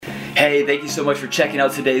Hey, thank you so much for checking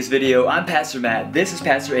out today's video. I'm Pastor Matt, this is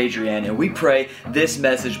Pastor Adrienne, and we pray this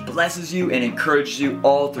message blesses you and encourages you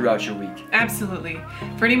all throughout your week. Absolutely.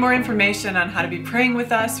 For any more information on how to be praying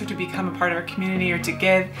with us or to become a part of our community or to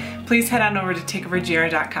give, please head on over to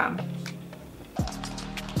takeovergr.com.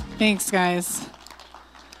 Thanks, guys.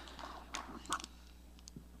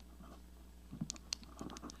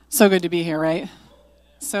 So good to be here, right?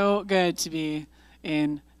 So good to be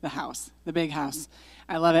in the house, the big house.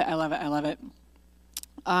 I love it, I love it, I love it.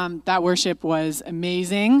 That worship was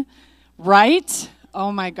amazing, right?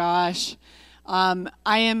 Oh my gosh. I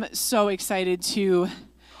am so excited to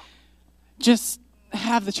just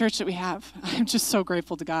have the church that we have. I'm just so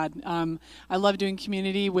grateful to God. I love doing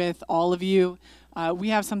community with all of you. We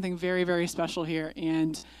have something very, very special here,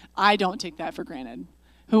 and I don't take that for granted.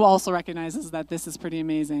 Who also recognizes that this is pretty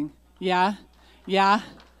amazing? Yeah? Yeah?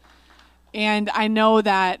 And I know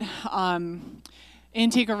that in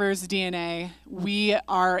Takeover's DNA, we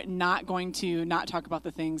are not going to not talk about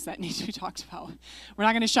the things that need to be talked about. We're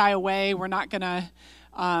not going to shy away. We're not going to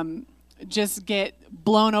just get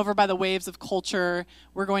blown over by the waves of culture.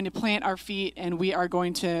 We're going to plant our feet, and we are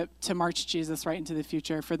going to march Jesus right into the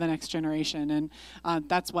future for the next generation. And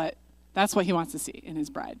that's what he wants to see in his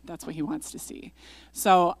bride. That's what he wants to see.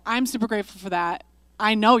 So I'm super grateful for that.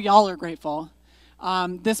 I know y'all are grateful.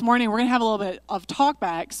 This morning, we're going to have a little bit of talk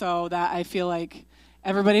back so that I feel like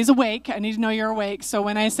everybody's awake. I need to know you're awake. So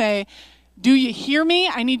when I say, do you hear me?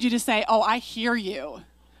 I need you to say, oh, I hear you.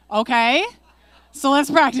 Okay? So let's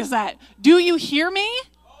practice that. Do you hear me?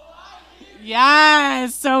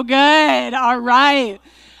 Yes, so good. All right.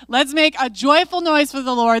 Let's make a joyful noise for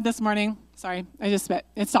the Lord this morning. Sorry, I just spit.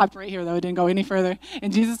 It stopped right here, though. It didn't go any further.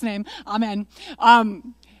 In Jesus' name, amen.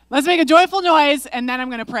 Let's make a joyful noise, and then I'm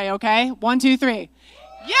going to pray, okay? 1, 2, 3.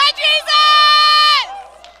 Yeah, Jesus!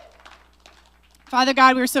 Father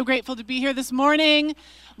God, we're so grateful to be here this morning.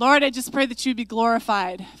 Lord, I just pray that you'd be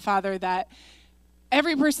glorified, Father, that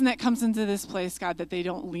every person that comes into this place, God, that they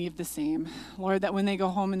don't leave the same. Lord, that when they go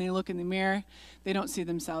home and they look in the mirror, they don't see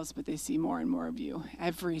themselves, but they see more and more of you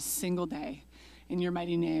every single day. In your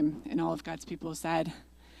mighty name, and all of God's people said,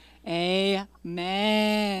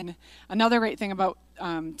 amen. Another great thing about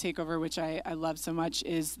Takeover, which I love so much,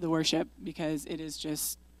 is the worship, because it is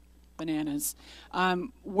just bananas.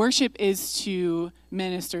 Worship is to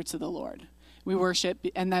minister to the Lord. We worship,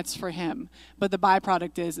 and that's for him. But the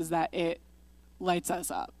byproduct is that it lights us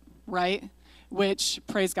up, right? Which,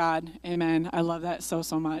 praise God, amen. I love that so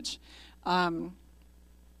much. And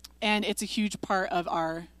it's a huge part of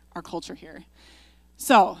our culture here.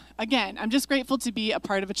 So, again, I'm just grateful to be a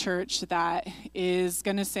part of a church that is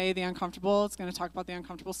going to say the uncomfortable. It's going to talk about the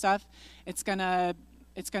uncomfortable stuff. It's going to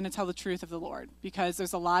tell the truth of the Lord, because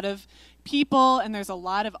there's a lot of people and there's a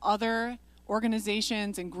lot of other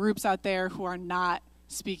organizations and groups out there who are not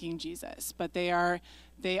speaking Jesus, but they are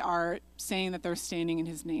saying that they're standing in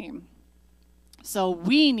his name. So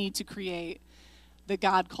we need to create the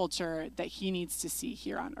God culture that he needs to see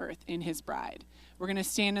here on earth in his bride. We're going to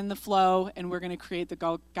stand in the flow, and we're going to create the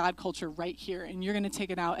God culture right here. And you're going to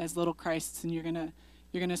take it out as little Christs, and you're going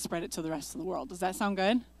to spread it to the rest of the world. Does that sound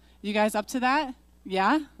good? You guys up to that?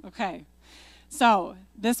 Yeah? Okay. So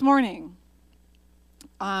this morning,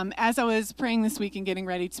 as I was praying this week and getting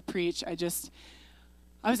ready to preach, I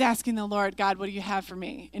was asking the Lord, God, what do you have for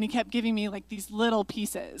me? And he kept giving me like these little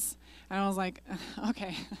pieces. And I was like,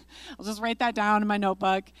 okay, I'll just write that down in my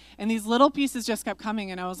notebook. And these little pieces just kept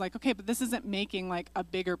coming. And I was like, okay, but this isn't making like a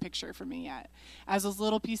bigger picture for me yet. As those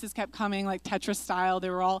little pieces kept coming, like Tetris style, they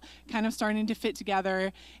were all kind of starting to fit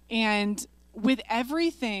together. And with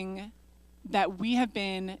everything that we have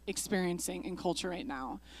been experiencing in culture right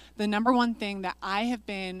now, the number one thing that I have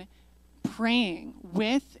been praying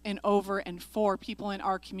with and over and for people in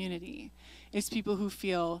our community is people who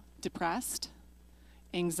feel depressed,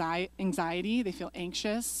 anxiety, they feel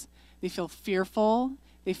anxious, they feel fearful,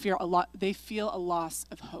 they feel a loss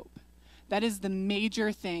of hope. That is the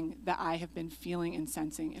major thing that I have been feeling and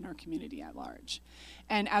sensing in our community at large.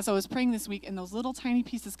 And as I was praying this week, and those little tiny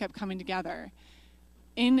pieces kept coming together,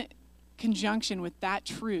 in conjunction with that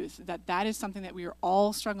truth, that is something that we are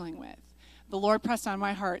all struggling with, the Lord pressed on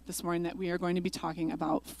my heart this morning that we are going to be talking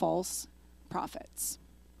about false prophets.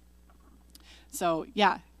 So,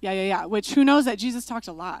 yeah. Which, who knows that Jesus talked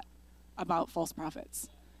a lot about false prophets?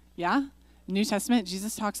 Yeah? New Testament,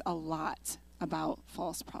 Jesus talks a lot about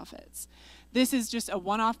false prophets. This is just a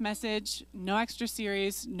one-off message, no extra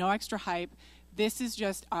series, no extra hype. This is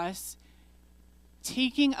just us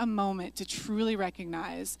taking a moment to truly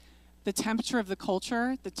recognize the temperature of the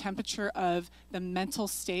culture, the temperature of the mental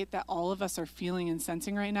state that all of us are feeling and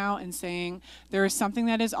sensing right now, and saying there is something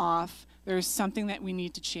that is off, there is something that we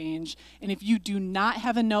need to change. And if you do not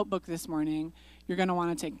have a notebook this morning, you're going to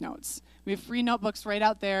want to take notes. We have free notebooks right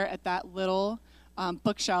out there at that little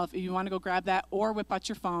bookshelf. If you want to go grab that, or whip out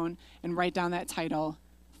your phone and write down that title,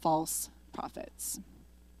 False Prophets.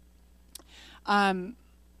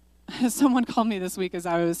 Someone called me this week as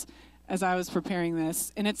I was preparing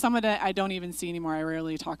this, and it's someone that I don't even see anymore. I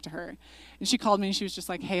rarely talk to her. And she called me, and she was just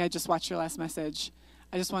like, hey, I just watched your last message.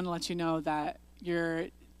 I just want to let you know that you're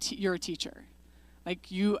a teacher.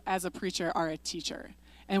 Like, you as a preacher are a teacher.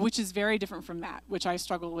 And which is very different from Matt, which I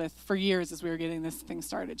struggled with for years as we were getting this thing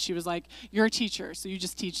started. She was like, you're a teacher, so you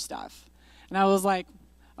just teach stuff. And I was like,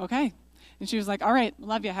 okay. And she was like, all right,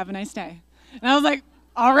 love you, have a nice day. And I was like,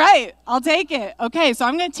 all right, I'll take it. Okay, so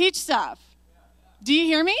I'm going to teach stuff. Do you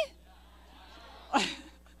hear me? I'm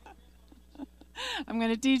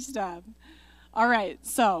going to teach stuff. All right,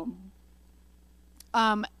 so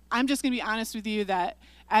I'm just going to be honest with you that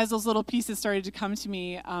as those little pieces started to come to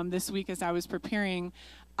me this week as I was preparing,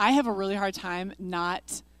 I have a really hard time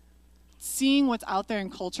not seeing what's out there in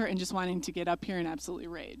culture and just wanting to get up here and absolutely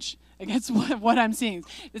rage against what I'm seeing.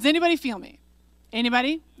 Does anybody feel me?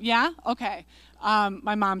 Anybody? Yeah? Okay.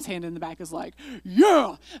 My mom's hand in the back is like,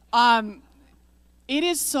 yeah! It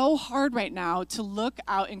is so hard right now to look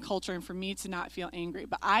out in culture and for me to not feel angry.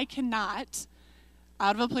 But I cannot,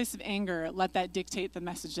 out of a place of anger, let that dictate the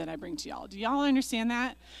message that I bring to y'all. Do y'all understand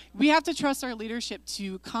that? We have to trust our leadership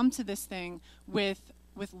to come to this thing with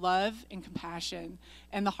love and compassion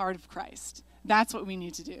and the heart of Christ. That's what we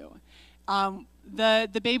need to do.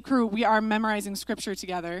 The Babe crew, we are memorizing scripture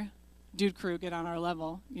together. Dude crew, get on our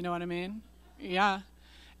level. You know what I mean? Yeah.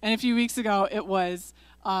 And a few weeks ago, it was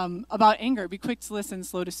about anger. Be quick to listen,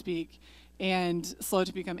 slow to speak, and slow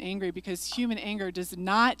to become angry, because human anger does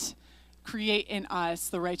not create in us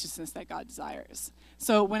the righteousness that God desires.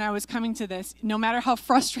 So when I was coming to this, no matter how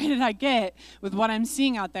frustrated I get with what I'm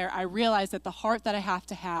seeing out there, I realize that the heart that I have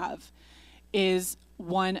to have is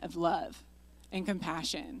one of love and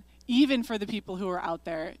compassion, even for the people who are out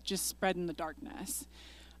there just spreading the darkness.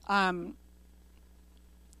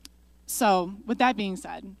 So with that being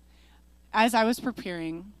said, as I was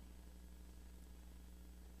preparing,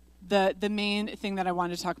 the main thing that I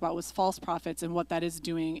wanted to talk about was false prophets and what that is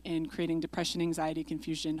doing in creating depression, anxiety,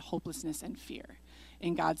 confusion, hopelessness, and fear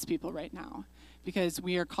in God's people right now, because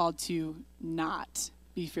we are called to not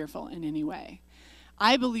be fearful in any way.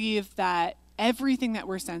 I believe that everything that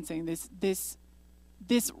we're sensing, this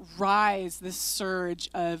rise, this surge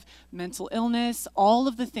of mental illness, all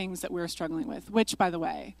of the things that we're struggling with, which, by the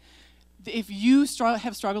way, if you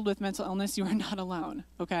have struggled with mental illness, you are not alone,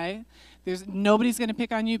 okay? Nobody's going to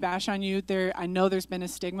pick on you, bash on you. I know there's been a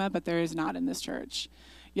stigma, but there is not in this church.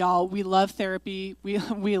 Y'all, we love therapy.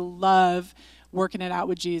 We love working it out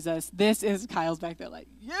with Jesus. This is Kyle's back there like,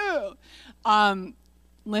 yeah.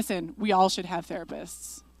 Listen, we all should have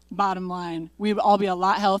therapists. Bottom line, we would all be a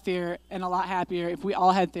lot healthier and a lot happier if we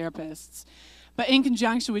all had therapists. But in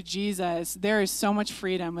conjunction with Jesus, there is so much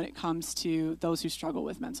freedom when it comes to those who struggle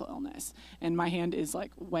with mental illness. And my hand is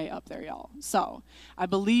like way up there, y'all. So I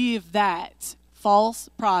believe that false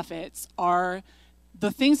prophets are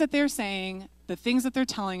the things that they're saying, the things that they're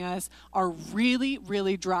telling us are really,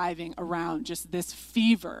 really driving around just this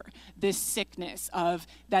fever, this sickness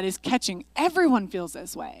that is catching. Everyone feels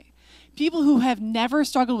this way. People who have never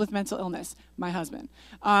struggled with mental illness, my husband,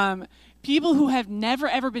 people who have never,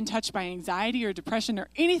 ever been touched by anxiety or depression or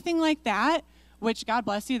anything like that, which, God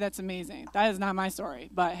bless you, that's amazing. That is not my story,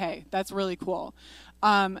 but hey, that's really cool,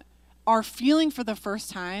 are feeling for the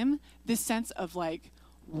first time this sense of like,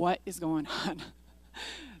 what is going on?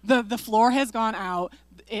 The floor has gone out.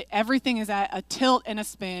 Everything is at a tilt and a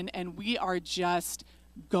spin, and we are just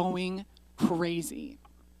going crazy.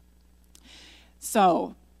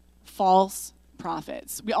 So, false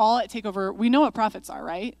prophets. We all at Takeover, we know what prophets are,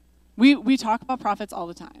 right? We talk about prophets all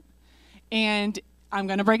the time. And I'm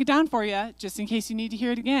going to break it down for you, just in case you need to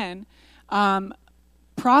hear it again.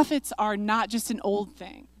 Prophets are not just an old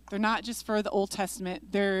thing. They're not just for the Old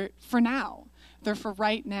Testament. They're for now. They're for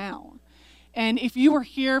right now. And if you were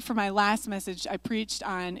here for my last message, I preached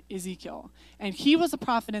on Ezekiel. And he was a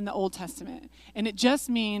prophet in the Old Testament. And it just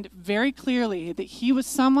meant very clearly that he was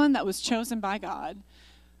someone that was chosen by God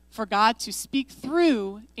for God to speak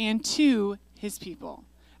through and to his people.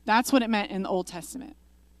 That's what it meant in the Old Testament.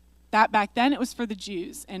 That back then it was for the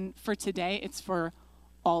Jews, and for today it's for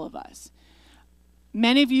all of us.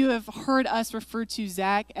 Many of you have heard us refer to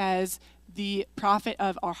Zach as the prophet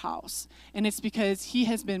of our house, and it's because he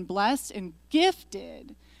has been blessed and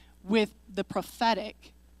gifted with the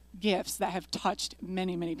prophetic gifts that have touched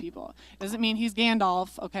many, many people. Doesn't mean he's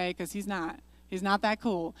Gandalf, okay, because he's not. He's not that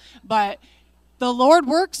cool. But the Lord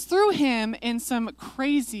works through him in some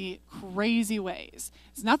crazy, crazy ways.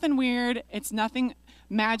 It's nothing weird. It's nothing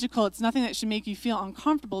magical. It's nothing that should make you feel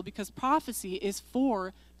uncomfortable, because prophecy is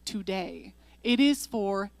for today. It is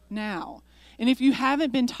for now. And if you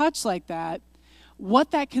haven't been touched like that,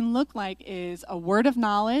 what that can look like is a word of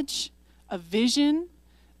knowledge, a vision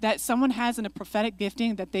that someone has in a prophetic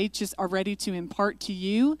gifting that they just are ready to impart to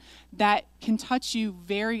you that can touch you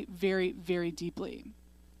very, very, very deeply.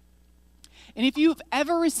 And if you've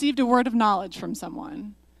ever received a word of knowledge from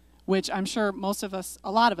someone, which I'm sure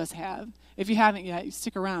a lot of us have, if you haven't yet, you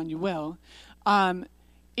stick around, you will.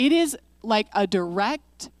 It is like a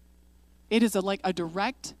direct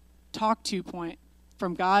talk-to point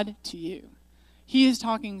from God to you. He is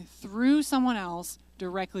talking through someone else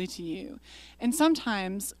directly to you. And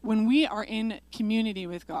sometimes when we are in community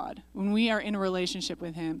with God, when we are in a relationship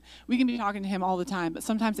with him, we can be talking to him all the time, but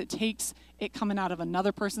sometimes it takes it coming out of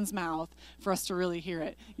another person's mouth for us to really hear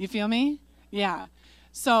it. You feel me? Yeah.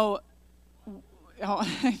 So,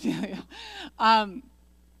 I feel you.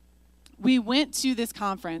 We went to this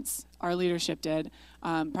conference, our leadership did,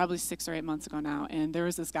 probably 6 or 8 months ago now, and there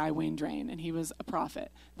was this guy, Wayne Drain, and he was a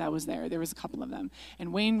prophet that was there. There was a couple of them.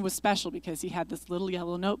 And Wayne was special because he had this little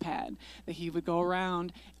yellow notepad that he would go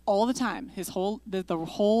around all the time. The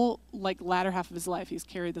whole latter half of his life, he's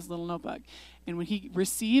carried this little notebook. And when he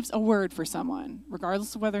receives a word for someone,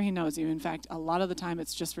 regardless of whether he knows you, in fact, a lot of the time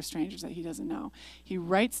it's just for strangers that he doesn't know, he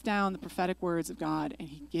writes down the prophetic words of God and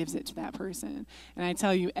he gives it to that person. And I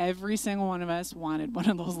tell you, every single one of us wanted one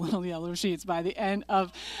of those little yellow sheets by the end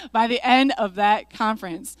of that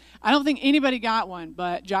conference. I don't think anybody got one,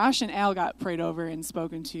 but Josh and Al got prayed over and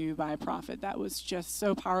spoken to by a prophet. That was just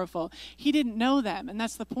so powerful. He didn't know them, and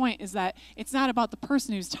that's the point, is that it's not about the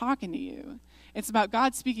person who's talking to you. It's about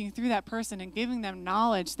God speaking through that person and giving them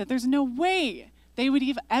knowledge that there's no way they would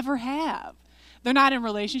ever have. They're not in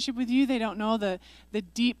relationship with you. They don't know the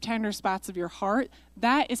deep, tender spots of your heart.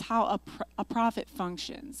 That is how a prophet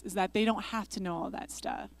functions, is that they don't have to know all that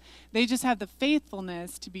stuff. They just have the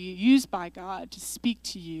faithfulness to be used by God to speak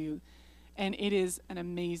to you, and it is an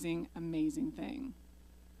amazing, amazing thing.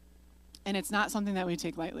 And it's not something that we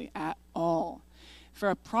take lightly at all. For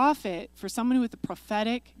a prophet, for someone with a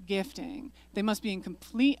prophetic gifting, they must be in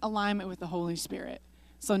complete alignment with the Holy Spirit.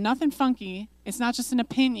 So nothing funky. It's not just an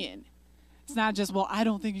opinion. It's not just, well, I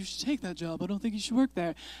don't think you should take that job. I don't think you should work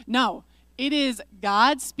there. No, it is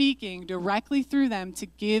God speaking directly through them to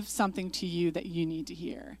give something to you that you need to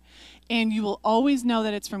hear. And you will always know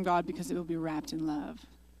that it's from God because it will be wrapped in love.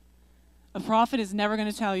 A prophet is never going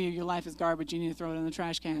to tell you your life is garbage, you need to throw it in the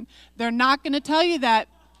trash can. They're not going to tell you that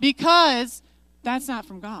because that's not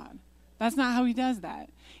from God. That's not how he does that.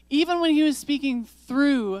 Even when he was speaking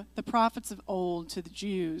through the prophets of old to the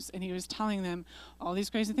Jews, and he was telling them, all these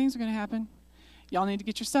crazy things are going to happen. Y'all need to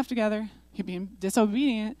get your stuff together. You're being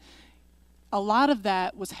disobedient. A lot of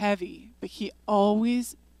that was heavy, but he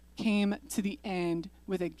always came to the end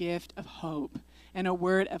with a gift of hope and a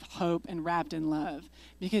word of hope and wrapped in love,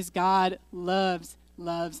 because God loves,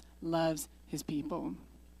 loves, loves his people.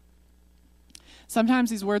 Sometimes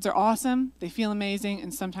these words are awesome, they feel amazing,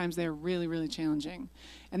 and sometimes they're really, really challenging.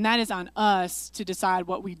 And that is on us to decide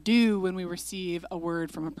what we do when we receive a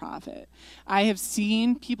word from a prophet. I have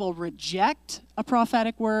seen people reject a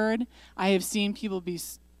prophetic word. I have seen people be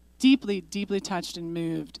deeply, deeply touched and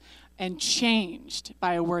moved and changed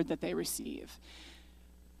by a word that they receive.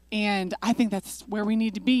 And I think that's where we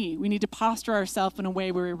need to be. We need to posture ourselves in a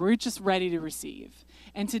way where we're just ready to receive.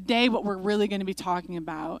 And today what we're really going to be talking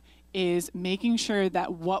about is making sure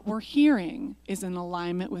that what we're hearing is in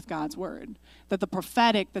alignment with God's word, that the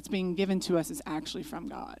prophetic that's being given to us is actually from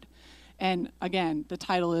God. And again, the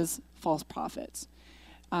title is False Prophets.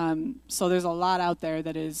 So there's a lot out there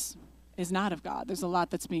that is not of God. There's a lot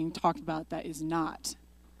that's being talked about that is not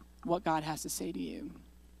what God has to say to you.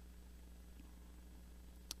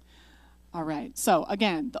 All right, so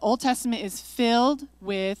again, the Old Testament is filled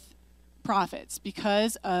with prophets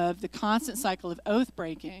because of the constant cycle of oath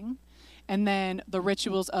breaking and then the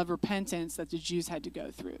rituals of repentance that the Jews had to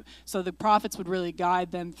go through. So the prophets would really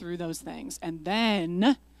guide them through those things. And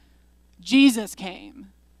then Jesus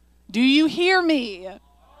came. Do you hear me?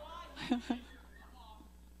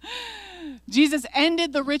 Jesus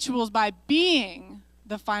ended the rituals by being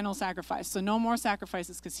the final sacrifice. So no more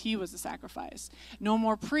sacrifices because he was the sacrifice. No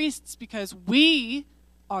more priests because we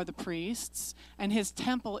are the priests, and his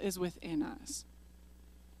temple is within us.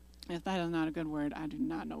 If that is not a good word, I do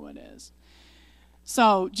not know what is.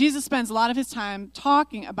 So Jesus spends a lot of his time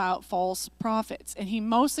talking about false prophets, and he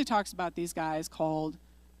mostly talks about these guys called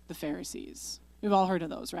the Pharisees. We've all heard of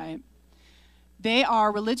those, right? They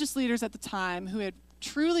are religious leaders at the time who had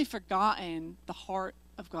truly forgotten the heart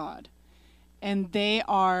of God. And they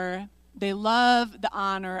love the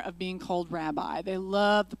honor of being called rabbi. They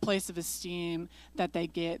love the place of esteem that they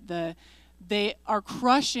get. They are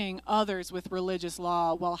crushing others with religious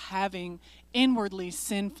law while having inwardly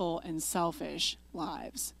sinful and selfish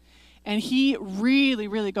lives. And he really,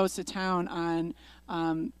 really goes to town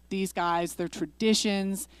on these guys, their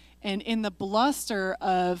traditions, and in the bluster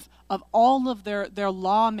of all of their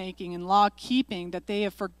lawmaking and law keeping, that they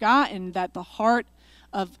have forgotten that the heart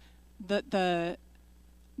of that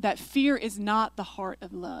fear is not the heart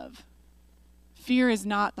of love. Fear is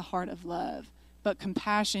not the heart of love, but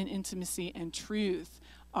compassion, intimacy, and truth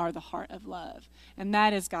are the heart of love. And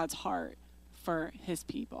that is God's heart for his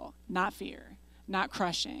people. Not fear, not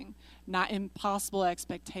crushing, not impossible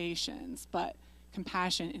expectations, but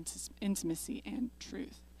compassion, intimacy, and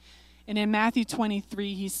truth. And in Matthew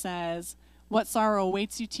 23, he says, "What sorrow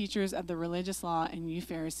awaits you, teachers of the religious law, and you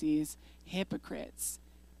Pharisees, hypocrites!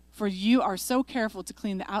 For you are so careful to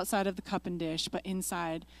clean the outside of the cup and dish, but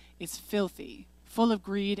inside is filthy, full of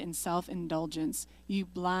greed and self-indulgence. You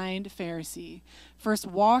blind Pharisee! First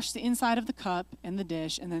wash the inside of the cup and the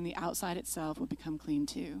dish, and then the outside itself will become clean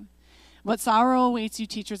too. What sorrow awaits you,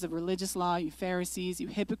 teachers of religious law, you Pharisees, you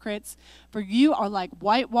hypocrites! For you are like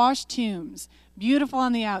whitewashed tombs, beautiful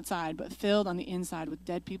on the outside, but filled on the inside with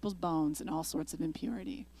dead people's bones and all sorts of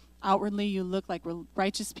impurity. Outwardly you look like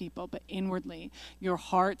righteous people, but inwardly your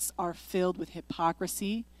hearts are filled with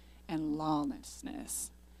hypocrisy and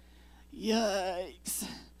lawlessness." Yikes.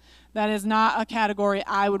 That is not a category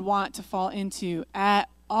I would want to fall into at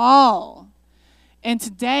all. And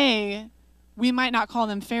today, we might not call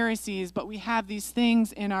them Pharisees, but we have these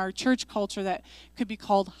things in our church culture that could be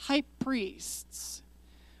called hype priests,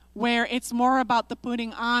 where it's more about the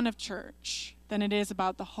putting on of church than it is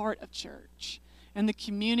about the heart of church and the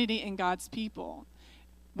community and God's people.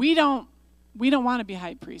 We don't want to be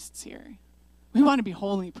hype priests here. We want to be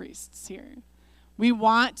holy priests here. We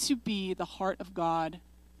want to be the heart of God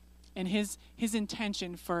and his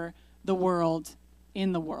intention for the world,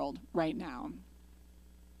 in the world right now.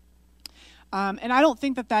 And I don't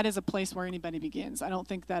think that is a place where anybody begins. I don't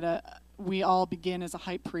think that we all begin as a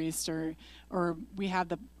hype priest, or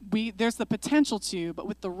there's the potential to, but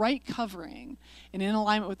with the right covering and in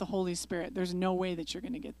alignment with the Holy Spirit, there's no way that you're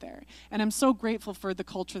going to get there. And I'm so grateful for the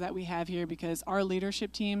culture that we have here, because our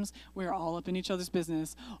leadership teams, we're all up in each other's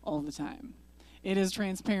business all the time. It is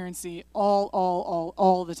transparency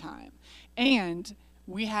all the time. And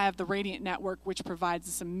we have the Radiant Network, which provides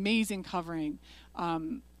this amazing covering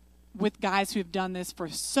with guys who've done this for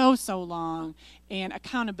so long, and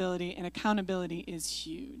accountability is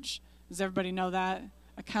huge. Does everybody know that?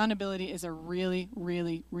 Accountability is a really,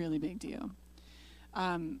 really, really big deal.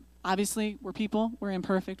 Obviously, we're people, we're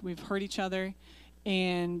imperfect, we've hurt each other,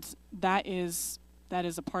 and that is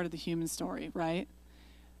a part of the human story, right?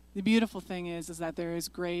 The beautiful thing is that there is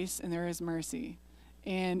grace and there is mercy.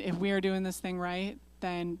 And if we are doing this thing right,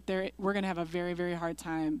 then we're going to have a very, very hard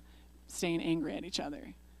time staying angry at each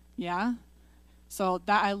other. Yeah? So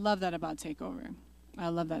I love that about Takeover. I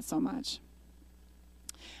love that so much.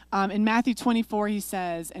 In Matthew 24, he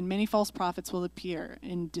says, "And many false prophets will appear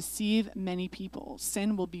and deceive many people.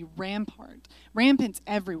 Sin will be rampant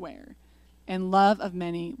everywhere, and love of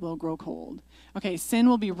many will grow cold." Okay, sin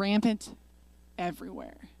will be rampant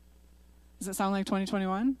everywhere. Does it sound like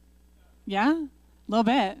 2021? Yeah? A little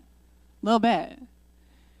bit.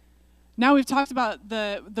 Now we've talked about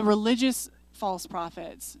the religious false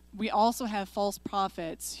prophets. We also have false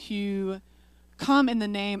prophets who come in the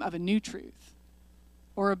name of a new truth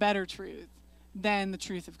or a better truth than the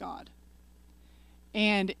truth of God.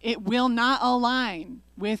 And it will not align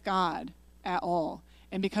with God at all.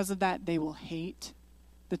 And because of that, they will hate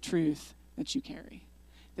the truth that you carry.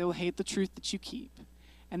 They will hate the truth that you keep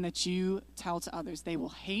and that you tell to others. They will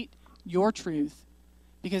hate your truth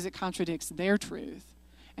because it contradicts their truth,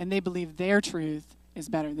 and they believe their truth is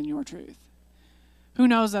better than your truth. Who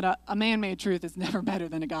knows that a man-made truth is never better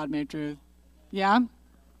than a God-made truth? Yeah?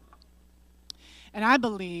 And I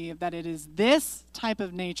believe that it is this type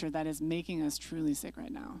of nature that is making us truly sick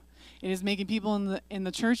right now. It is making people in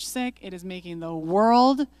the church sick. It is making the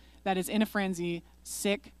world that is in a frenzy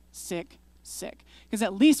sick. Because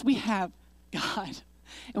at least we have God,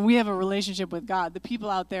 and we have a relationship with God. The people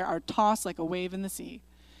out there are tossed like a wave in the sea.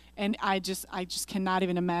 And I just cannot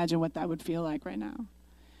even imagine what that would feel like right now.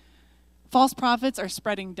 False prophets are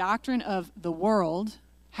spreading doctrine of the world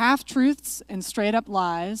half-truths and straight-up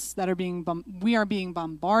lies that we are being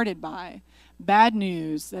bombarded by, bad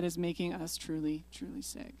news that is making us truly, truly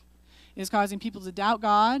sick. It is causing people to doubt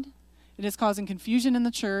God. It is causing confusion in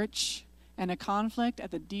the church and a conflict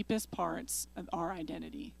at the deepest parts of our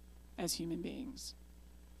identity as human beings.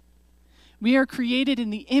 We are created in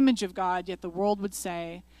the image of God, yet the world would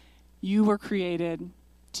say, you were created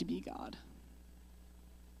to be God.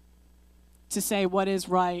 To say what is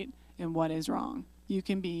right and what is wrong. You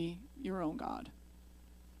can be your own God.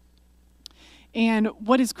 And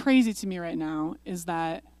what is crazy to me right now is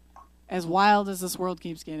that as wild as this world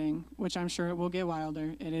keeps getting, which I'm sure it will get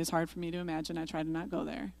wilder, it is hard for me to imagine. I try to not go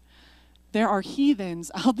there. There are heathens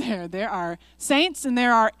out there. There are saints and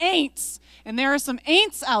there are ain'ts. And there are some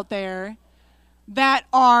ain'ts out there that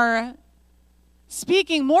are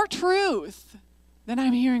speaking more truth than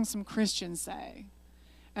I'm hearing some Christians say.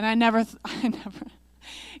 And I never,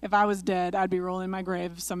 if I was dead, I'd be rolling in my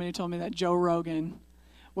grave if somebody told me that Joe Rogan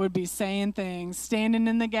would be saying things, standing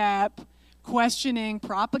in the gap, questioning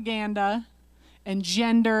propaganda and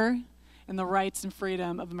gender and the rights and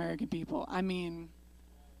freedom of American people. I mean,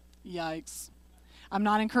 yikes. I'm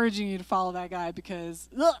not encouraging you to follow that guy because,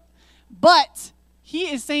 but he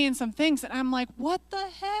is saying some things that I'm like, what the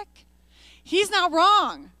heck? He's not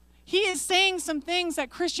wrong. He is saying some things that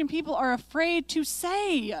Christian people are afraid to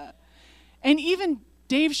say. And even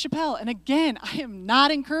Dave Chappelle, and again, I am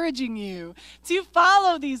not encouraging you to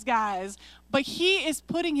follow these guys, but he is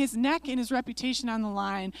putting his neck and his reputation on the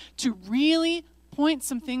line to really point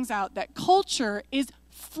some things out that culture is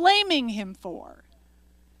flaming him for.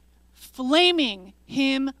 Flaming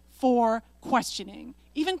him for questioning.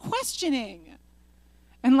 Even questioning.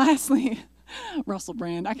 And lastly, Russell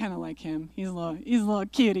Brand, I kind of like him. He's a little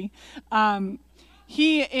cutie.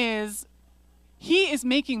 He is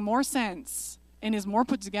making more sense and is more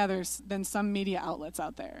put together than some media outlets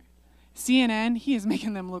out there. CNN, he is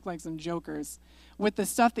making them look like some jokers with the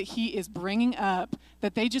stuff that he is bringing up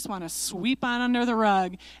that they just want to sweep on under the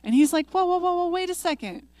rug. And he's like, whoa, wait a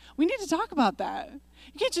second. We need to talk about that.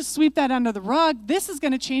 You can't just sweep that under the rug. This is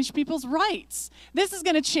going to change people's rights. This is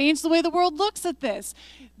going to change the way the world looks at this.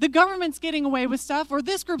 The government's getting away with stuff, or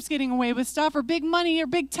this group's getting away with stuff, or big money, or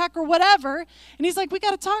big tech, or whatever. And he's like, we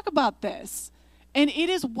got to talk about this. And it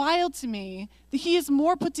is wild to me that he is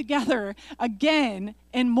more put together again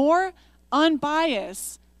and more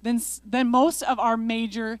unbiased than most of our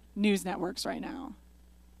major news networks right now.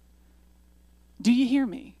 Do you hear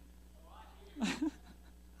me?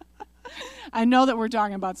 I know that we're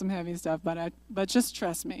talking about some heavy stuff, but just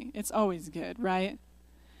trust me. It's always good, right?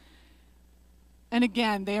 And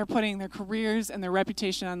again, they are putting their careers and their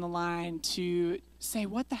reputation on the line to say,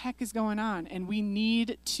 what the heck is going on? And we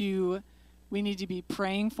need to be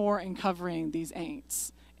praying for and covering these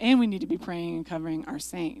ain'ts. And we need to be praying and covering our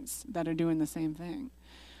saints that are doing the same thing.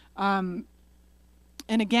 And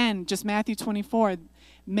again, just Matthew 24,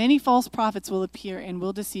 many false prophets will appear and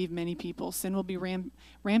will deceive many people. Sin will be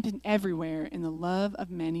rampant everywhere, and the love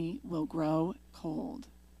of many will grow cold.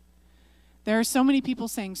 There are so many people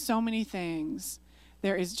saying so many things.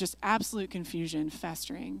 There is just absolute confusion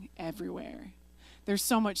festering everywhere. There's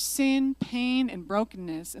so much sin, pain, and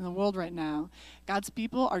brokenness in the world right now. God's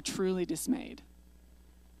people are truly dismayed.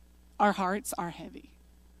 Our hearts are heavy.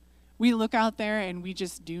 We look out there and we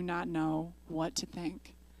just do not know what to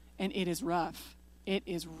think. And it is rough. It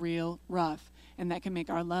is real rough. And that can make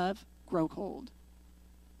our love grow cold.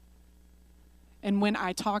 And when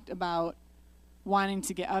I talked about wanting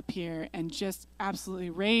to get up here and just absolutely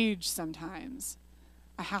rage sometimes,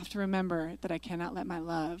 I have to remember that I cannot let my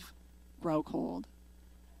love grow cold.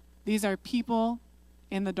 These are people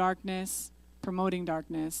in the darkness, promoting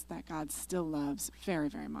darkness that God still loves very,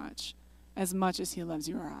 very much as he loves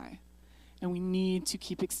you or I. And we need to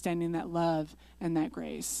keep extending that love and that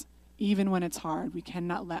grace. Even when it's hard, we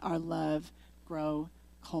cannot let our love grow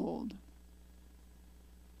cold.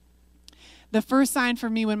 The first sign for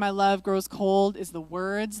me when my love grows cold is the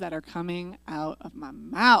words that are coming out of my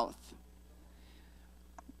mouth.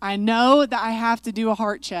 I know that I have to do a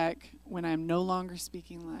heart check when I'm no longer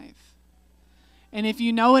speaking life. And if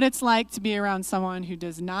you know what it's like to be around someone who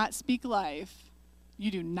does not speak life, you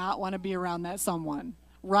do not want to be around that someone,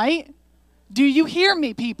 right? Do you hear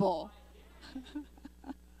me, people?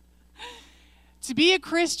 To be a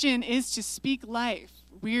Christian is to speak life.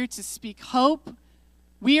 We are to speak hope.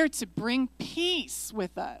 We are to bring peace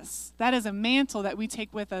with us. That is a mantle that we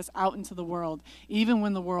take with us out into the world, even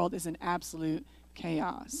when the world is in absolute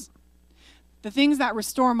chaos. The things that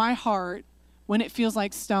restore my heart when it feels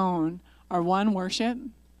like stone are 1, worship,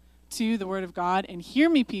 2, the Word of God, and hear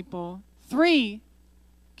me, people, 3,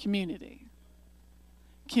 community.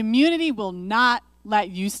 Community will not let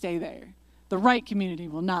you stay there. The right community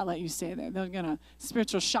will not let you stay there. They're going to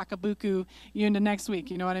spiritual shakabuku you into next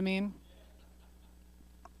week. You know what I mean?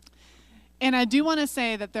 And I do want to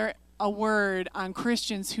say that there a word on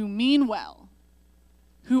Christians who mean well,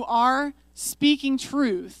 who are speaking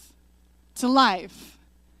truth to life,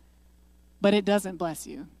 but it doesn't bless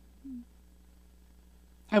you.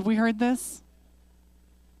 Have we heard this?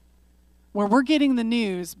 Where we're getting the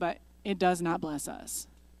news, but it does not bless us.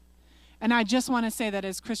 And I just want to say that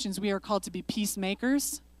as Christians, we are called to be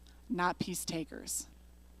peacemakers, not peace takers.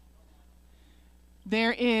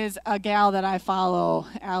 There is a gal that I follow,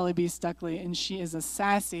 Allie B. Stuckley, and she is a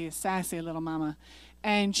sassy, sassy little mama.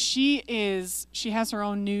 And she has her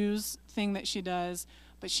own news thing that she does,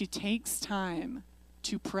 but she takes time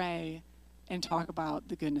to pray and talk about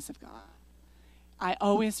the goodness of God. I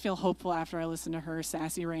always feel hopeful after I listen to her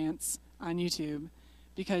sassy rants on YouTube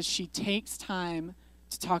because she takes time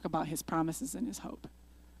to talk about his promises and his hope,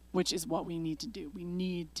 which is what we need to do. We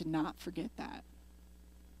need to not forget that.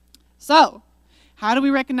 So, how do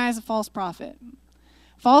we recognize a false prophet?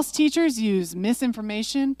 False teachers use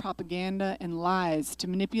misinformation, propaganda, and lies to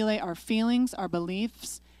manipulate our feelings, our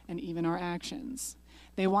beliefs, and even our actions.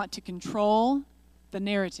 They want to control the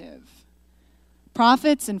narrative.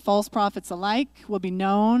 Prophets and false prophets alike will be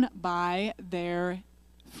known by their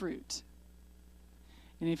fruit.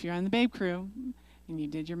 And if you're on the Babe Crew and you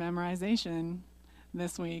did your memorization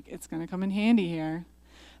this week, it's going to come in handy here.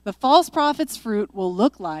 The false prophet's fruit will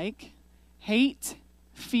look like hate,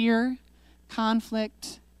 fear,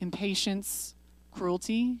 conflict, impatience,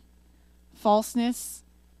 cruelty, falseness,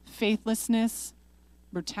 faithlessness,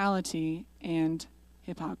 brutality, and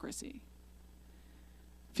hypocrisy.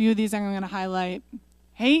 A few of these I'm going to highlight.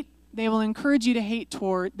 Hate, they will encourage you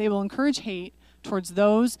to encourage hate towards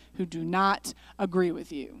those who do not agree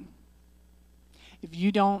with you. If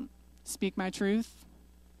you don't speak my truth,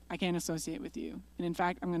 I can't associate with you. And in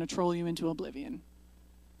fact, I'm going to troll you into oblivion.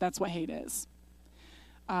 That's what hate is.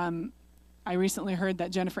 I recently heard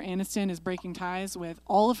that Jennifer Aniston is breaking ties with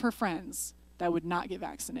all of her friends that would not get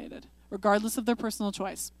vaccinated, regardless of their personal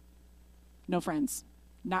choice. No friends.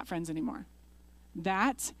 Not friends anymore.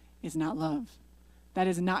 That is not love. That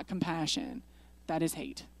is not compassion. That is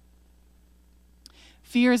hate.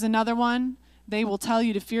 Fear is another one. They will tell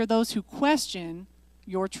you to fear those who question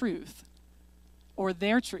your truth or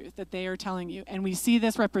their truth that they are telling you. And we see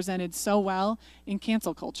this represented so well in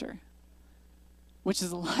cancel culture, which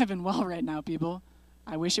is alive and well right now, people.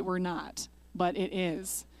 I wish it were not, but it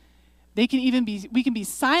is. We can be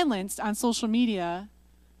silenced on social media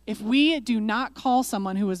if we do not call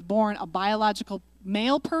someone who was born a biological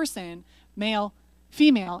male person, male,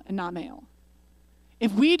 female, and not male.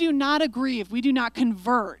 If we do not agree, if we do not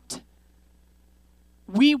convert,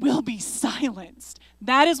 we will be silenced.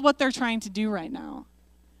 That is what they're trying to do right now.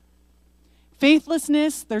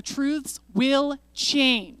 Faithlessness, their truths will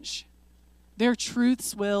change. Their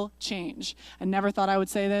truths will change. I never thought I would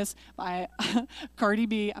say this. Cardi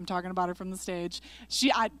B, I'm talking about her from the stage.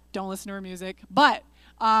 I don't listen to her music, but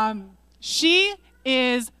she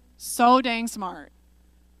is so dang smart.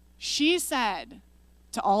 She said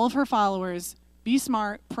to all of her followers, be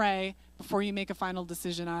smart, pray before you make a final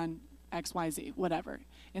decision on XYZ, whatever.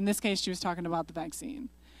 In this case, she was talking about the vaccine.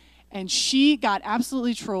 And she got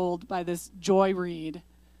absolutely trolled by this Joy Reid,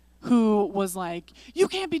 who was like, you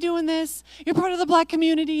can't be doing this. You're part of the black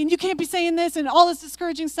community, and you can't be saying this and all this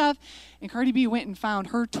discouraging stuff. And Cardi B went and found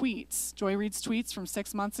her tweets, Joy Reid's tweets from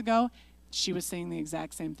 6 months ago. She was saying the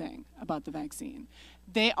exact same thing about the vaccine.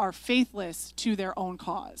 They are faithless to their own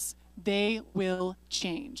cause. They will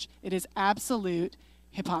change. It is absolute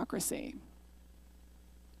hypocrisy.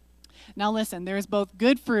 Now listen, there is both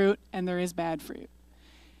good fruit and there is bad fruit.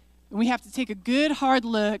 And we have to take a good hard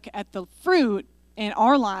look at the fruit in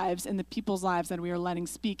our lives and the people's lives that we are letting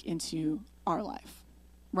speak into our life,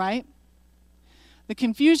 right? The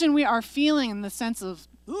confusion we are feeling in the sense of,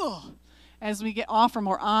 ugh, as we get off from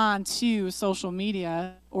or on to social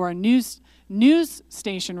media or a news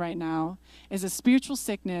station right now is a spiritual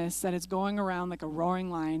sickness that is going around like a roaring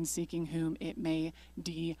lion seeking whom it may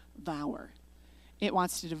devour. It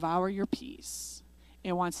wants to devour your peace.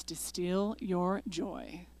 It wants to steal your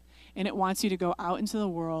joy. And it wants you to go out into the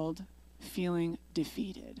world feeling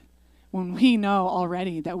defeated when we know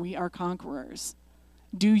already that we are conquerors.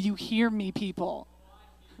 Do you hear me, people?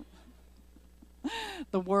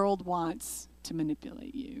 The world wants to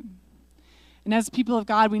manipulate you. And as people of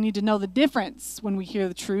God, we need to know the difference when we hear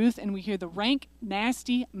the truth and we hear the rank,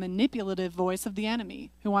 nasty, manipulative voice of the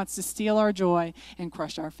enemy who wants to steal our joy and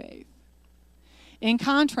crush our faith. In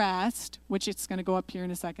contrast, which it's going to go up here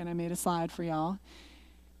in a second, I made a slide for y'all.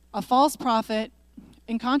 A false prophet,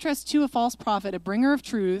 in contrast to a false prophet, a bringer of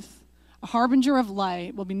truth, a harbinger of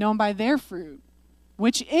light, will be known by their fruit,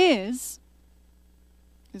 which is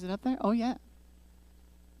it up there? Oh, yeah.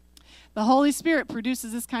 The Holy Spirit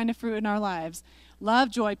produces this kind of fruit in our lives: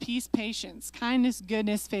 love, joy, peace, patience, kindness,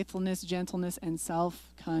 goodness, faithfulness, gentleness, and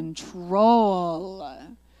self-control.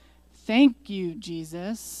 Thank you,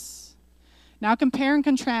 Jesus. Now compare and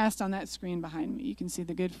contrast on that screen behind me. You can see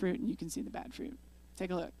the good fruit and you can see the bad fruit.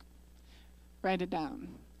 Take a look. Write it down.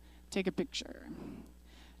 Take a picture.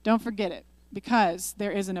 Don't forget it, because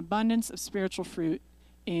there is an abundance of spiritual fruit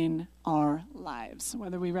in our lives,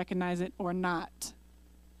 whether we recognize it or not.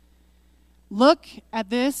 Look at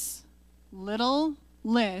this little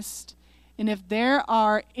list, and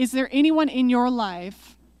is there anyone in your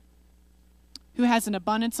life who has an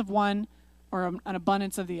abundance of one or an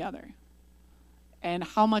abundance of the other? And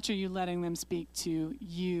how much are you letting them speak to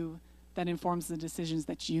you that informs the decisions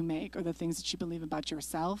that you make, or the things that you believe about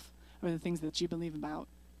yourself, or the things that you believe about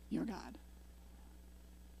your God?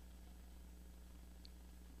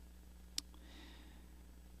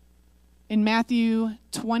 In Matthew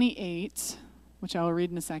 28, which I will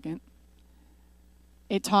read in a second,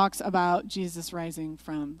 it talks about Jesus rising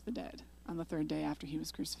from the dead on the third day after he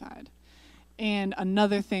was crucified. And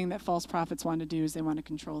another thing that false prophets want to do is they want to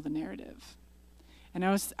control the narrative. And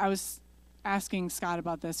I was asking Scott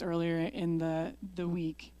about this earlier in the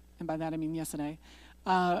week, and by that I mean yesterday,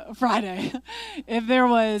 Friday, if there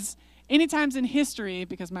was any times in history,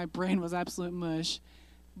 because my brain was absolute mush,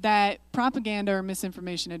 that propaganda or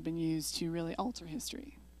misinformation had been used to really alter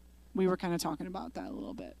history. We were kind of talking about that a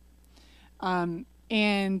little bit.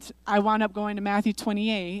 And I wound up going to Matthew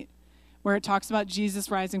 28, where it talks about Jesus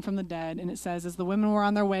rising from the dead, and it says, as the women were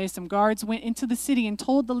on their way, some guards went into the city and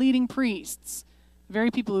told the leading priests, the very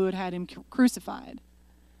people who had had him crucified.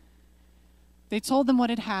 They told them what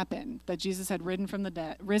had happened, that Jesus had risen from the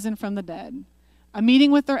dead. A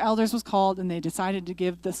meeting with their elders was called, and they decided to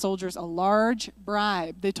give the soldiers a large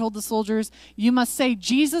bribe. They told the soldiers, you must say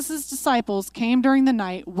Jesus' disciples came during the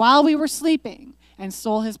night while we were sleeping and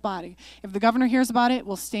stole his body. If the governor hears about it,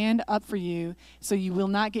 we'll stand up for you so you will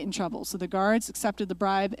not get in trouble. So the guards accepted the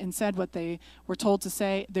bribe and said what they were told to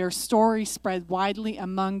say. Their story spread widely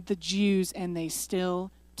among the Jews, and they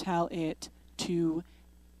still tell it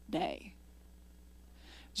today.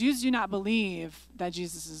 Jews do not believe that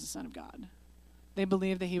Jesus is the Son of God. They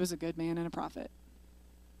believe that he was a good man and a prophet.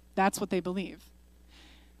 That's what they believe.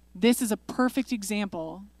 This is a perfect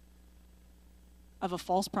example of a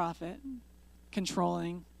false prophet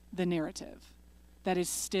controlling the narrative that is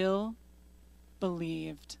still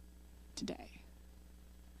believed today.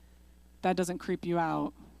 That doesn't creep you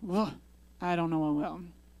out. Ugh, I don't know what will.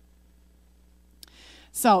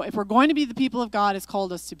 So if we're going to be the people of God has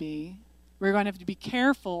called us to be, we're going to have to be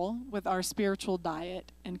careful with our spiritual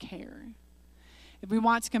diet and care. If we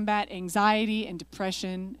want to combat anxiety and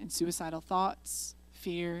depression and suicidal thoughts,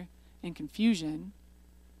 fear and confusion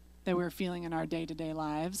that we're feeling in our day-to-day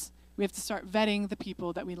lives, we have to start vetting the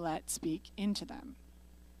people that we let speak into them.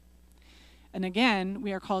 And again,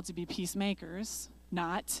 we are called to be peacemakers,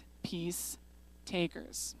 not peace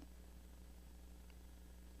takers.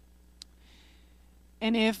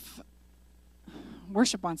 And if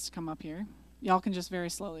worship wants to come up here, y'all can just very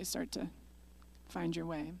slowly start to find your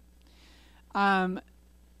way.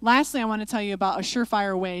 Lastly, I want to tell you about a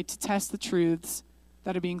surefire way to test the truths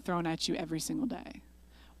that are being thrown at you every single day.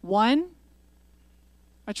 One,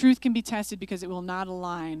 a truth can be tested because it will not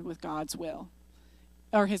align with God's will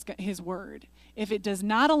or his word. If it does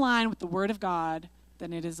not align with the word of God,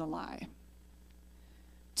 then it is a lie.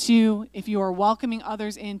 Two, if you are welcoming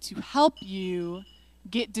others in to help you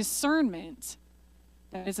get discernment,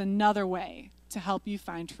 that is another way to help you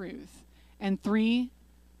find truth. And three,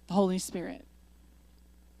 the Holy Spirit.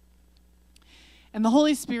 And the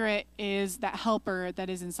Holy Spirit is that helper that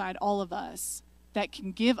is inside all of us that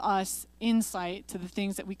can give us insight to the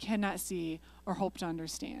things that we cannot see or hope to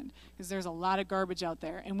understand. Because there's a lot of garbage out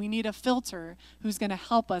there, and we need a filter who's going to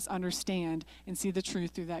help us understand and see the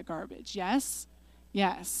truth through that garbage. Yes?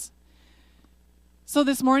 Yes. So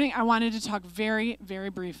this morning I wanted to talk very, very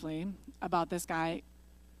briefly about this guy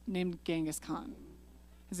named Genghis Khan.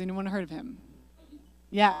 Has anyone heard of him?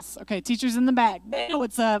 Yes. Okay, teachers in the back. Hey,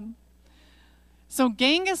 what's up? So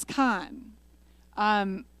Genghis Khan,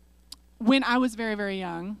 when I was very, very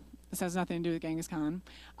young, this has nothing to do with Genghis Khan,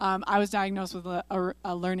 I was diagnosed with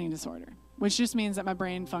a learning disorder, which just means that my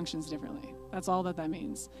brain functions differently. That's all that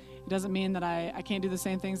means. It doesn't mean that I can't do the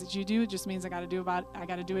same things that you do. It just means I got to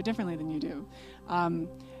do it differently than you do.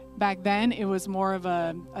 Back then, it was more of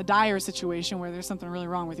a dire situation where there's something really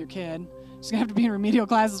wrong with your kid. She's going to have to be in remedial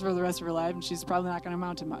classes for the rest of her life, and she's probably not going to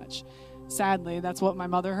amount to much. Sadly, that's what my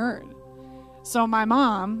mother heard. So my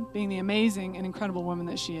mom, being the amazing and incredible woman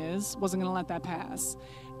that she is, wasn't going to let that pass.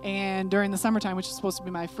 And during the summertime, which is supposed to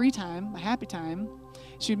be my free time, my happy time,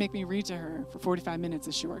 she would make me read to her for 45 minutes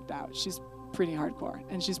as she worked out. She's pretty hardcore,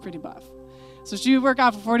 and she's pretty buff. So she would work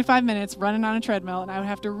out for 45 minutes, running on a treadmill, and I would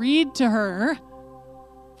have to read to her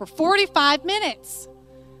for 45 minutes,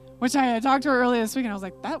 which I talked to her earlier this week, and I was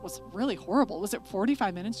like, that was really horrible. Was it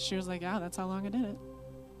 45 minutes? She was like, yeah, that's how long I did it.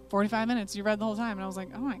 45 minutes, you read the whole time. And I was like,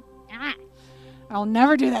 oh my God, I'll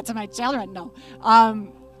never do that to my children. No.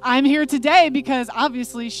 I'm here today because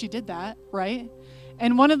obviously she did that, right?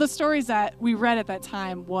 And one of the stories that we read at that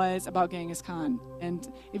time was about Genghis Khan.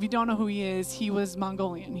 And if you don't know who he is, he was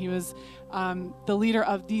Mongolian. He was the leader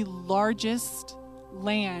of the largest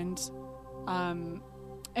land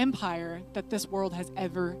empire that this world has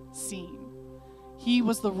ever seen. He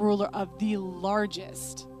was the ruler of the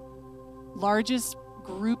largest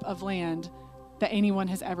group of land that anyone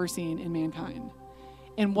has ever seen in mankind.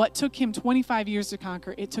 And what took him 25 years to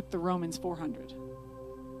conquer, it took the Romans 400.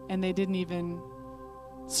 And they didn't even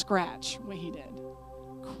scratch what he did.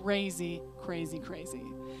 Crazy, crazy, crazy.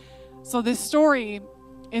 So this story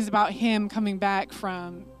is about him coming back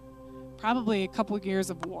from probably a couple of years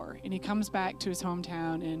of war. And he comes back to his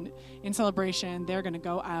hometown, and in celebration, they're going to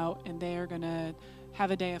go out and they're going to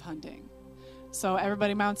have a day of hunting. So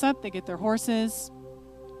everybody mounts up, they get their horses.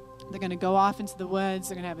 They're going to go off into the woods.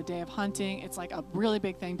 They're going to have a day of hunting. It's like a really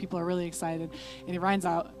big thing. People are really excited. And he runs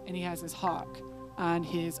out, and he has his hawk on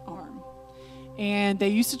his arm. And they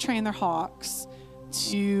used to train their hawks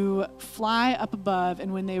to fly up above,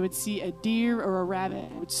 and when they would see a deer or a rabbit,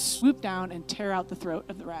 it would swoop down and tear out the throat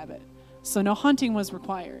of the rabbit. So no hunting was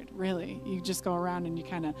required, really. You just go around and you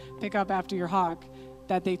kind of pick up after your hawk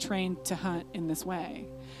that they trained to hunt in this way.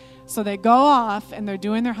 So they go off and they're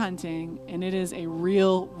doing their hunting, and it is a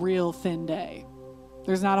real thin day.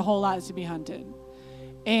 There's not a whole lot to be hunted.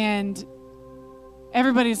 And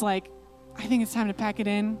everybody's like, I think it's time to pack it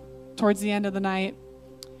in towards the end of the night.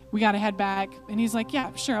 We got to head back. And he's like,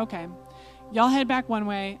 yeah, sure, okay. Y'all head back one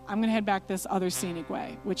way. I'm going to head back this other scenic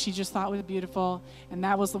way, which he just thought was beautiful, and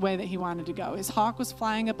that was the way that he wanted to go. His hawk was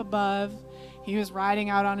flying up above. He was riding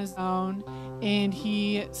out on his own, and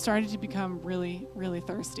he started to become really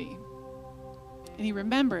thirsty. And he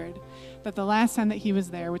remembered that the last time that he was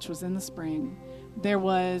there, which was in the spring, there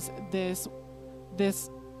was this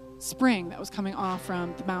spring that was coming off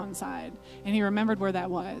from the mountainside, and he remembered where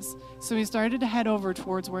that was. So he started to head over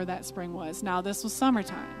towards where that spring was. Now, this was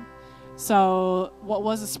summertime. So what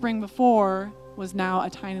was a spring before was now a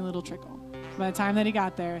tiny little trickle. By the time that he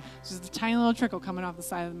got there, just a tiny little trickle coming off the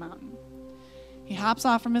side of the mountain. He hops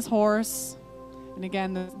off from his horse, and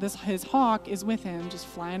again, his hawk is with him, just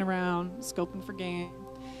flying around, scoping for game.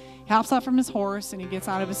 He hops off from his horse, and he gets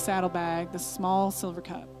out of his saddlebag this small silver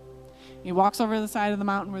cup. He walks over to the side of the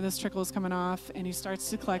mountain where this trickle is coming off, and he starts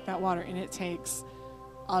to collect that water, and it takes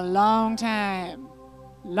a long time.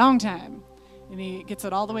 And he gets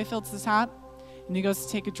it all the way filled to the top, and he goes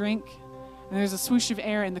to take a drink, and there's a swoosh of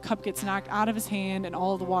air, and the cup gets knocked out of his hand, and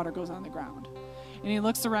all of the water goes on the ground. And he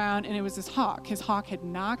looks around, and it was his hawk. His hawk had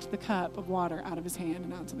knocked the cup of water out of his hand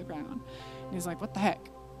and onto the ground. And he's like, what the heck?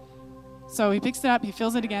 So he picks it up, he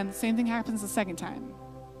fills it again. The same thing happens the second time.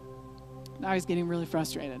 Now he's getting really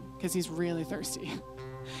frustrated because he's really thirsty.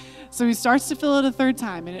 So he starts to fill it a third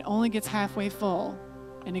time, and it only gets halfway full.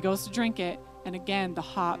 And he goes to drink it, and again, the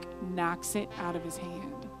hawk knocks it out of his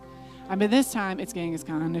hand. And by this time, it's Genghis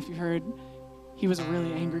Khan. If you heard, he was a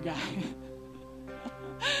really angry guy.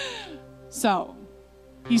 So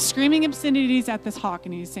he's screaming obscenities at this hawk,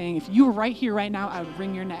 and he's saying, if you were right here right now, I would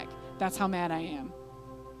wring your neck. That's how mad I am.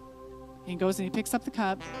 And he goes and he picks up the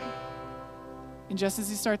cup, and just as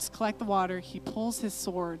he starts to collect the water, he pulls his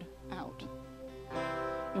sword out.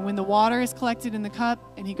 And when the water is collected in the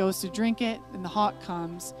cup and he goes to drink it and the hawk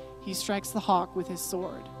comes, he strikes the hawk with his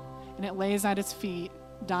sword, and it lays at his feet,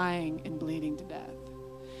 dying and bleeding to death.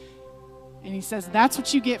 And he says, that's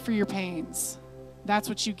what you get for your pains. That's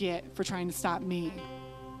what you get for trying to stop me.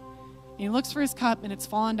 And he looks for his cup, and it's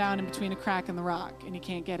fallen down in between a crack in the rock, and he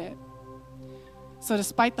can't get it. So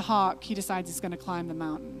despite the hawk, he decides he's going to climb the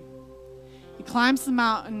mountain. He climbs the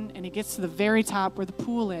mountain, and he gets to the very top where the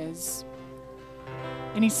pool is.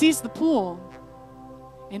 And he sees the pool.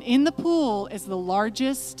 And in the pool is the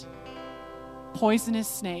largest poisonous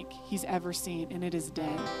snake he's ever seen, and it is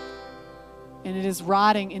dead. And it is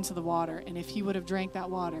rotting into the water. And if he would have drank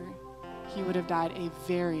that water, he would have died a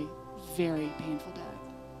very painful death.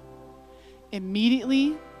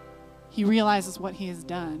 Immediately, he realizes what he has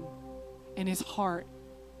done, and his heart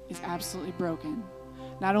is absolutely broken.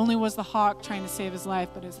 Not only was the hawk trying to save his life,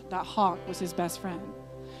 but that hawk was his best friend.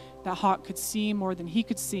 That hawk could see more than he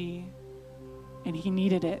could see, and he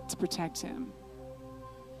needed it to protect him.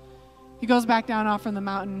 He goes back down off from the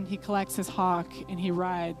mountain, he collects his hawk, and he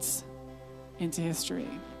rides into history.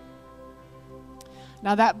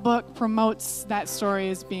 Now that book promotes that story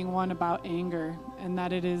as being one about anger, and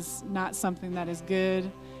that it is not something that is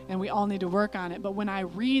good, and we all need to work on it. But when I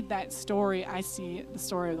read that story, I see the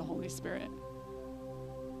story of the Holy Spirit.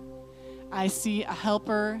 I see a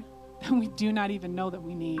helper that we do not even know that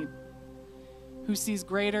we need, who sees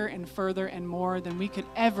greater and further and more than we could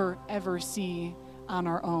ever see on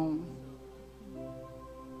our own.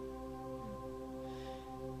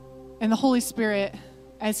 And the Holy Spirit,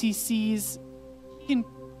 as he sees, he can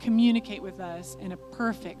communicate with us in a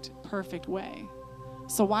perfect way.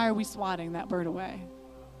 So why are we swatting that bird away?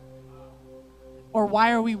 Or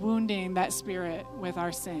why are we wounding that spirit with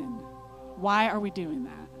our sin? Why are we doing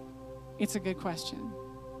that? It's a good question.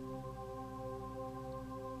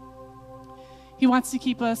 He wants to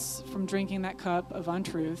keep us from drinking that cup of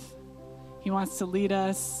untruth. He wants to lead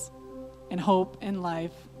us in hope and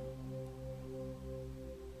life.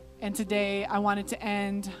 And today I wanted to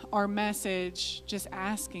end our message just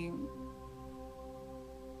asking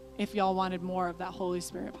if y'all wanted more of that Holy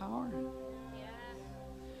Spirit power.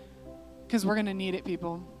 Because we're going to need it,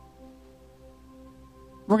 people.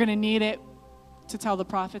 We're going to need it to tell the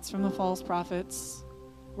prophets from the false prophets.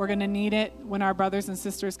 We're going to need it when our brothers and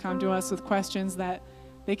sisters come to us with questions that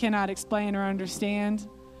they cannot explain or understand.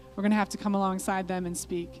 We're going to have to come alongside them and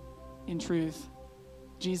speak in truth.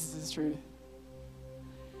 Jesus is truth.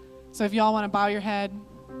 So if y'all want to bow your head,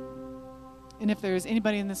 and if there's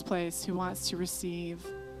anybody in this place who wants to receive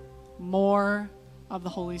more of the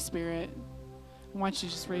Holy Spirit, I want you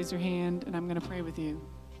to just raise your hand, and I'm going to pray with you.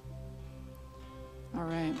 All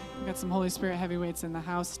right. We got some Holy Spirit heavyweights in the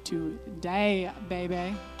house today,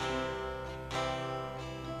 baby.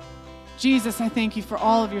 Jesus, I thank you for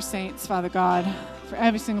all of your saints, Father God, for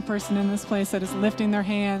every single person in this place that is lifting their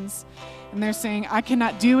hands, and they're saying, I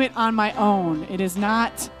cannot do it on my own. It is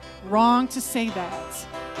not wrong to say that.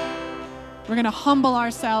 We're going to humble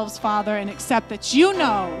ourselves, Father, and accept that you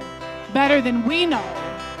know better than we know.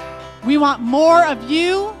 We want more of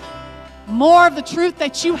you, more of the truth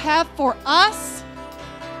that you have for us.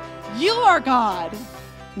 You are God.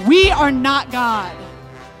 We are not God.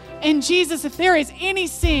 And Jesus, if there is any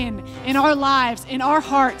sin in our lives, in our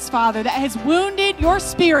hearts, Father, that has wounded your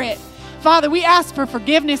spirit, Father, we ask for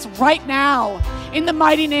forgiveness right now in the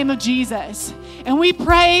mighty name of Jesus. And we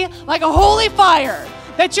pray like a holy fire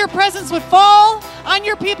that your presence would fall on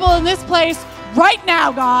your people in this place right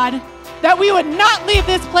now, God, that we would not leave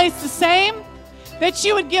this place the same, that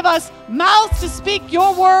you would give us mouths to speak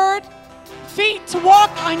your word, feet to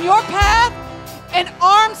walk on your path, and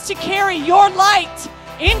arms to carry your light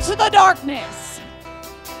into the darkness.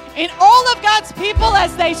 And all of God's people,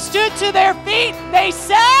 as they stood to their feet, they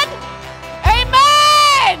said,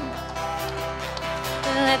 Amen.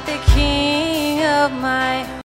 Let the King of my